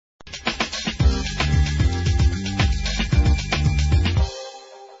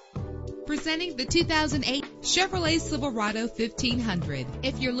Presenting the 2008 Chevrolet Silverado 1500.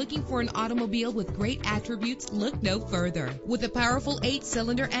 If you're looking for an automobile with great attributes, look no further. With a powerful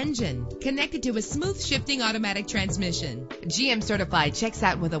 8-cylinder engine connected to a smooth shifting automatic transmission, GM Certified checks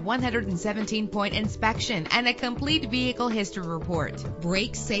out with a 117-point inspection and a complete vehicle history report.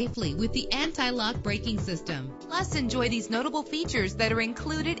 Brake safely with the anti-lock braking system. Plus, enjoy these notable features that are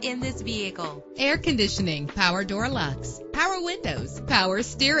included in this vehicle: air conditioning, power door locks, power windows, power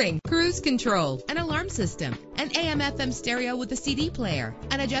steering, cruise control, an alarm system, an AM/FM stereo with a CD player,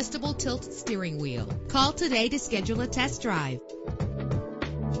 an adjustable tilt steering wheel. Call today to schedule a test drive.